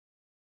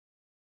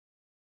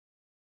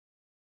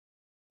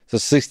So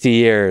 60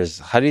 years.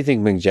 How do you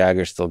think Mick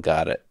Jagger still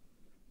got it?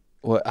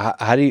 What?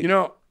 How do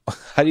you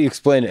how do you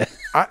explain it?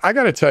 I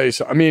got to tell you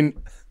something. I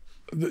mean,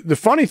 the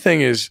funny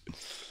thing is,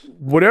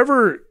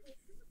 wherever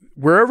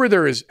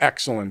there is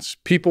excellence,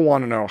 people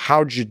want to know,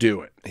 how'd you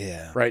do it?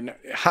 Yeah. Right.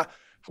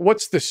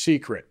 What's the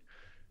secret?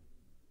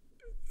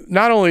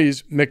 Not only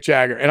is Mick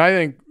Jagger, and I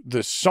think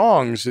the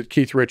songs that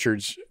Keith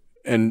Richards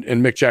and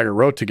Mick Jagger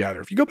wrote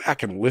together, if you go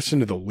back and listen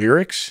to the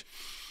lyrics,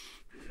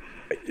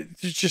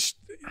 it's just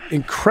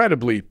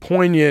incredibly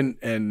poignant.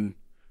 And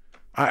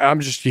I'm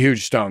just a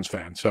huge Stones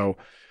fan. So,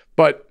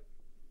 but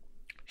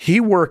he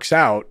works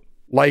out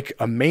like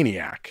a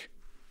maniac,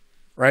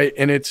 right?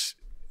 And it's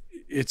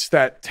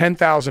that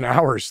 10,000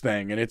 hours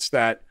thing. And it's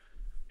that,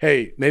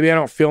 hey, maybe I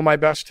don't feel my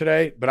best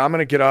today, but I'm going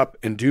to get up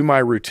and do my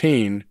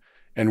routine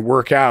and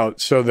work out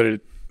so that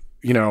it,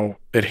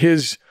 at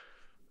his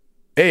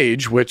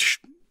age, which,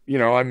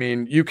 I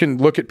mean, you can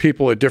look at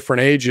people at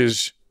different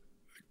ages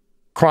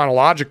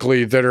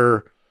chronologically that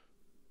are,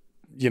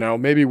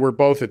 maybe we're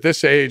both at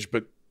this age,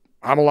 but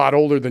I'm a lot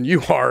older than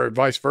you are, or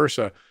vice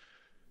versa.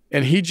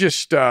 And he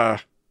just, I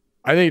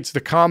think it's the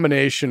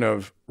combination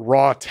of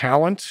raw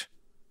talent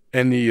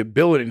and the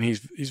ability, and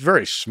he's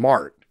very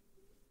smart,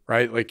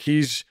 right? Like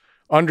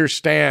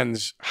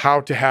understands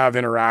how to have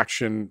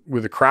interaction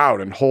with a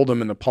crowd and hold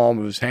them in the palm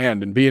of his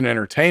hand and be an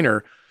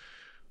entertainer.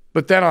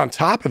 But then on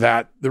top of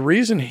that, the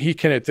reason he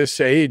can at this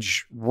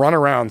age run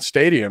around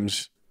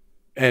stadiums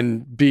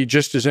and be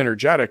just as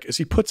energetic is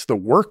he puts the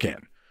work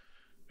in.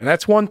 And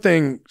that's one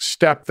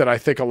step that I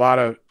think a lot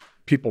of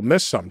people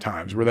miss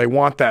sometimes, where they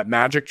want that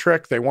magic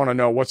trick. They want to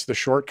know what's the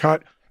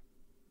shortcut.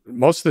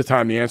 Most of the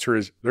time, the answer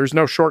is there's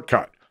no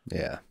shortcut.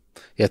 Yeah.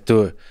 You have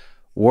to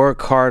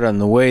work hard on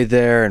the way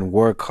there and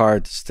work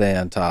hard to stay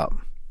on top.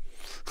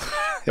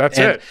 That's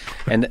it.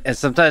 And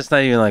sometimes it's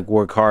not even like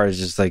work hard. It's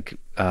just like,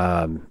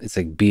 it's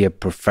like be a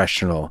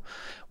professional,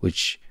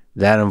 which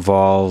that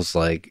involves,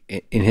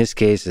 like in his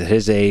case, at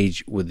his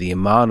age, with the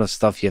amount of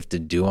stuff you have to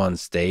do on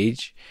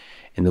stage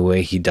and the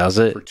way he does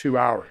it. For 2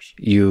 hours.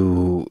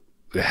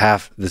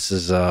 This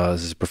is a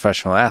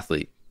professional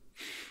athlete.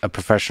 A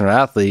professional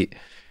athlete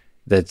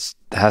that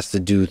has to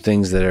do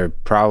things that are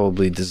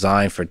probably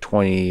designed for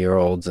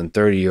 20-year-olds and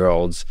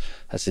 30-year-olds,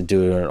 has to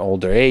do it at an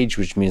older age,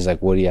 which means, like,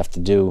 what do you have to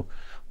do?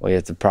 Well,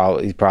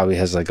 he probably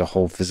has like a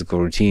whole physical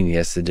routine he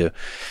has to do.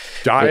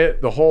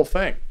 Diet, the whole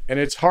thing. And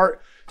it's hard.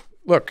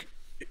 Look,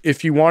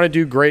 if you want to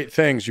do great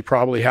things, you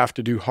probably have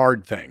to do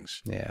hard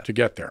things to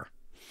get there.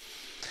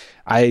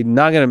 I'm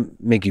not going to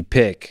make you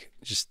pick,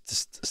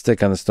 just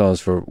stick on the Stones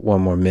for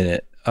one more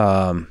minute.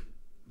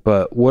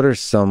 But what are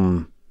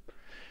some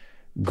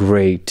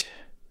great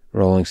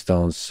Rolling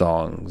Stones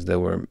songs that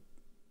were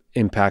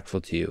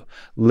impactful to you?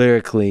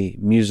 Lyrically,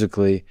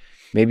 musically,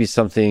 maybe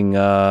something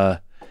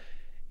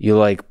you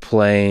like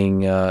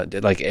playing,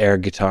 like air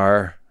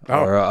guitar?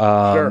 Or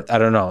sure. I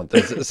don't know.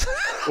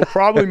 Well,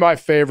 probably my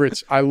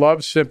favorites. I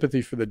love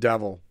Sympathy for the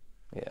Devil.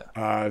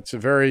 Yeah. It's a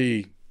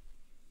very,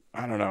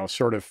 I don't know,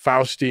 sort of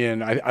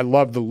Faustian. I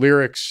love the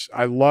lyrics.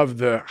 I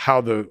love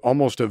how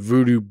almost a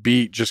voodoo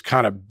beat just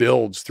kind of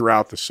builds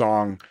throughout the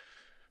song.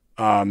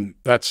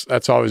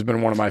 That's always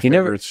been one of my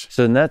favorites.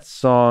 So in that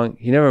song,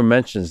 he never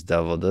mentions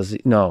devil, does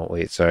he? No,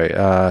 wait, sorry.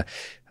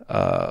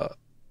 My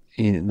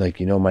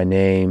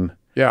name.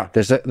 Yeah,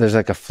 there's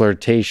like a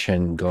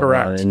flirtation going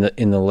on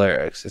in the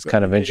lyrics. It's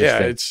kind of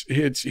interesting.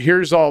 Yeah, it's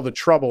here's all the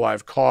trouble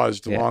I've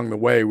caused along the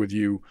way with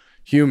you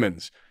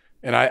humans,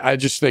 and I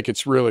just think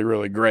it's really,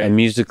 really great. And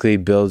musically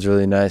builds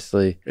really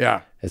nicely.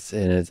 Yeah,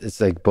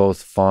 it's like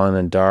both fun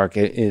and dark.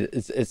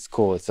 It's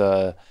cool. There's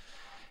a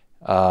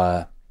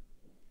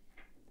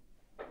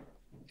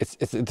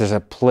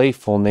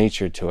playful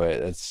nature to it.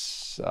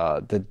 That's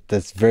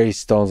very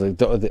Stones.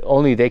 Like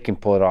only they can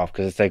pull it off,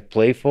 because it's like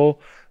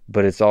playful,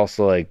 but it's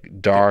also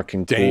like dark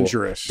and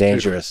dangerous. Cool.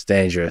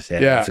 Dangerous.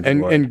 Yeah,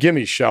 and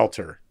Gimme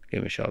Shelter.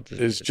 Gimme Shelter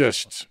is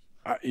just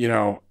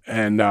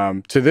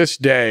and to this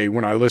day,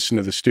 when I listen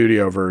to the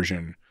studio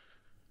version,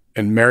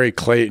 and Mary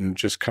Clayton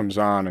just comes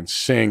on and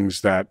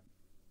sings that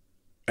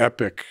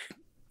epic,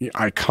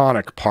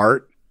 iconic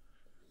part,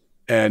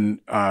 and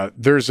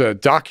there's a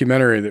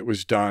documentary that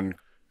was done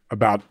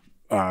about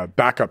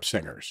backup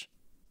singers,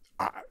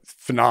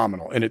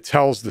 phenomenal, and it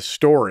tells the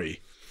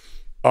story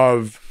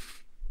of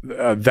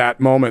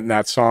that moment in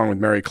that song with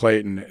Mary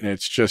Clayton, and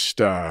it's just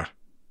her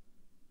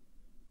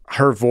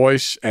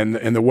voice and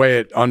the way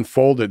it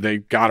unfolded. They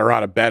got her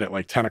out of bed at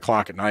like 10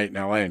 o'clock at night in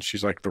LA, and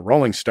she's like, the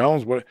Rolling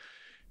Stones, what?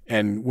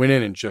 And went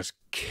in and just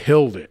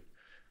killed it.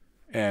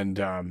 And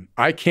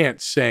I can't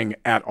sing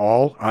at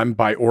all. I'm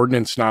by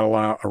ordinance not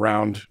allowed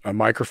around a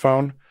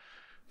microphone,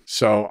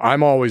 so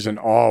I'm always in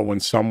awe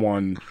when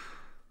someone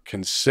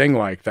can sing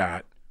like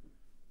that.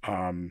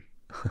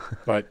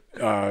 But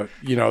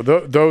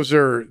those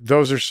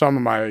are some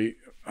of my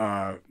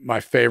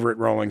favorite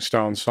Rolling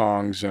Stones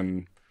songs,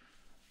 and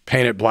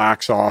Paint It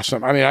Black's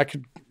awesome. I mean, I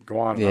could go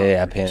on.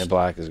 Yeah, Paint It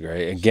Black is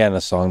great. Again,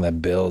 a song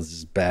that builds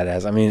is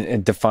badass. I mean,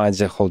 it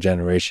defines a whole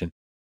generation.